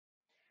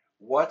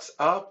What's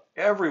up,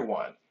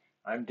 everyone?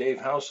 I'm Dave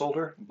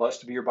Householder,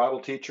 blessed to be your Bible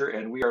teacher,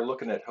 and we are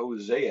looking at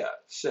Hosea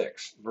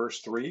 6,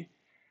 verse 3,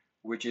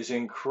 which is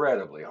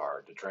incredibly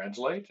hard to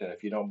translate. And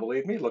if you don't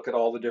believe me, look at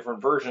all the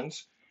different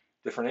versions,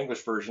 different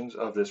English versions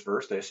of this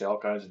verse. They say all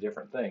kinds of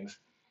different things,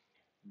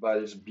 but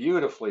it's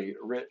beautifully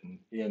written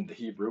in the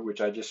Hebrew,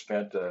 which I just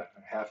spent a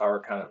half hour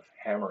kind of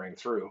hammering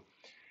through.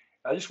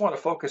 I just want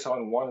to focus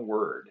on one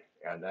word,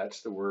 and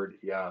that's the word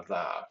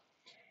yada.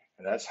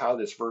 And that's how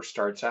this verse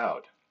starts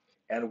out.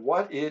 And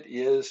what it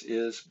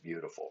is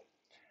beautiful.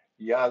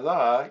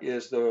 Yada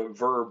is the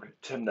verb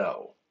to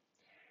know.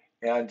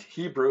 And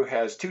Hebrew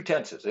has two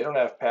tenses. They don't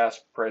have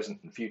past,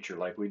 present, and future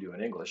like we do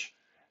in English.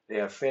 They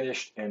have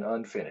finished and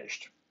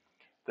unfinished.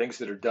 Things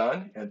that are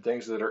done and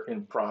things that are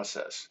in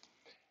process.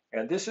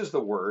 And this is the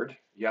word,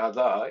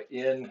 yada,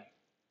 in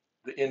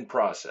the in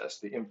process,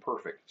 the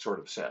imperfect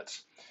sort of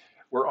sense.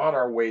 We're on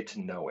our way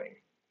to knowing.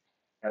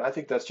 And I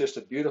think that's just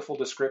a beautiful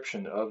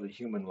description of the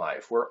human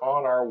life. We're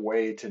on our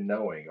way to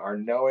knowing. Our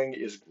knowing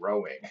is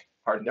growing.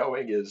 Our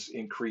knowing is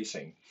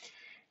increasing.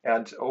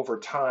 And over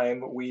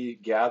time, we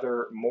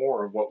gather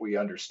more of what we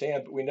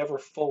understand, but we never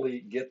fully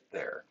get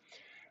there.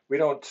 We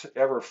don't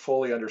ever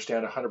fully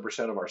understand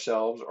 100% of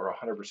ourselves or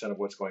 100% of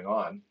what's going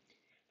on.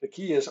 The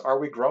key is, are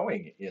we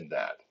growing in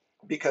that?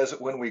 Because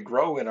when we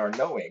grow in our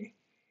knowing,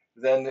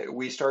 then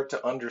we start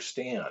to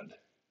understand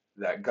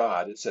that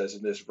God, it says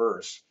in this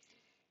verse,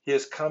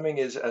 his coming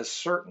is as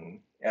certain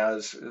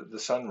as the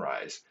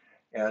sunrise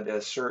and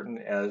as certain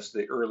as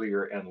the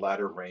earlier and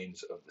latter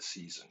rains of the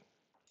season.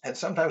 And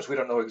sometimes we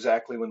don't know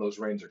exactly when those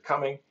rains are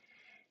coming,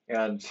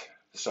 and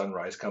the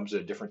sunrise comes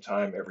at a different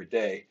time every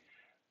day,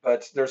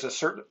 but there's a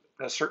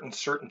certain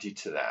certainty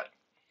to that.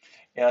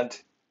 And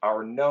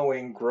our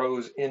knowing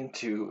grows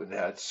into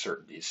that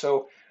certainty.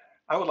 So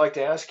I would like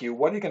to ask you,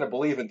 what are you going to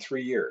believe in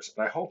 3 years?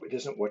 And I hope it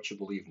isn't what you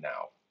believe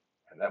now.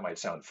 And that might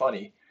sound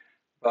funny,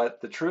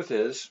 but the truth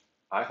is,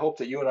 I hope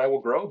that you and I will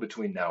grow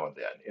between now and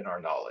then in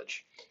our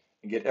knowledge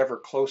and get ever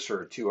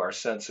closer to our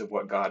sense of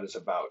what God is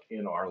about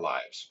in our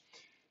lives.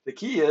 The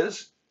key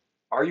is,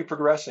 are you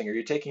progressing? Are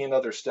you taking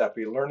another step? Are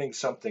you learning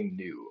something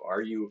new?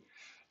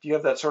 Do you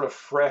have that sort of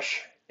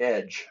fresh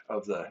edge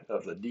of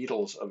the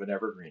needles of an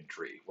evergreen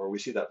tree where we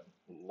see that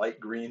light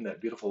green, that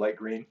beautiful light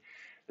green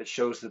that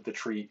shows that the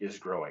tree is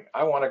growing?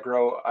 I want to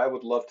grow. I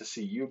would love to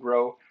see you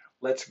grow.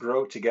 Let's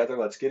grow together.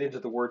 Let's get into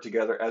the Word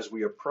together as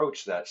we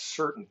approach that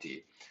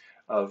certainty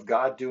of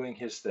God doing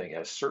his thing,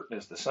 as certain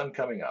as the sun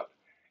coming up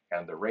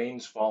and the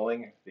rains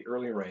falling, the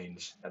early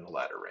rains and the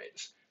latter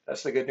rains.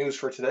 That's the good news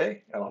for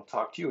today, and I'll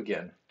talk to you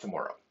again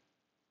tomorrow.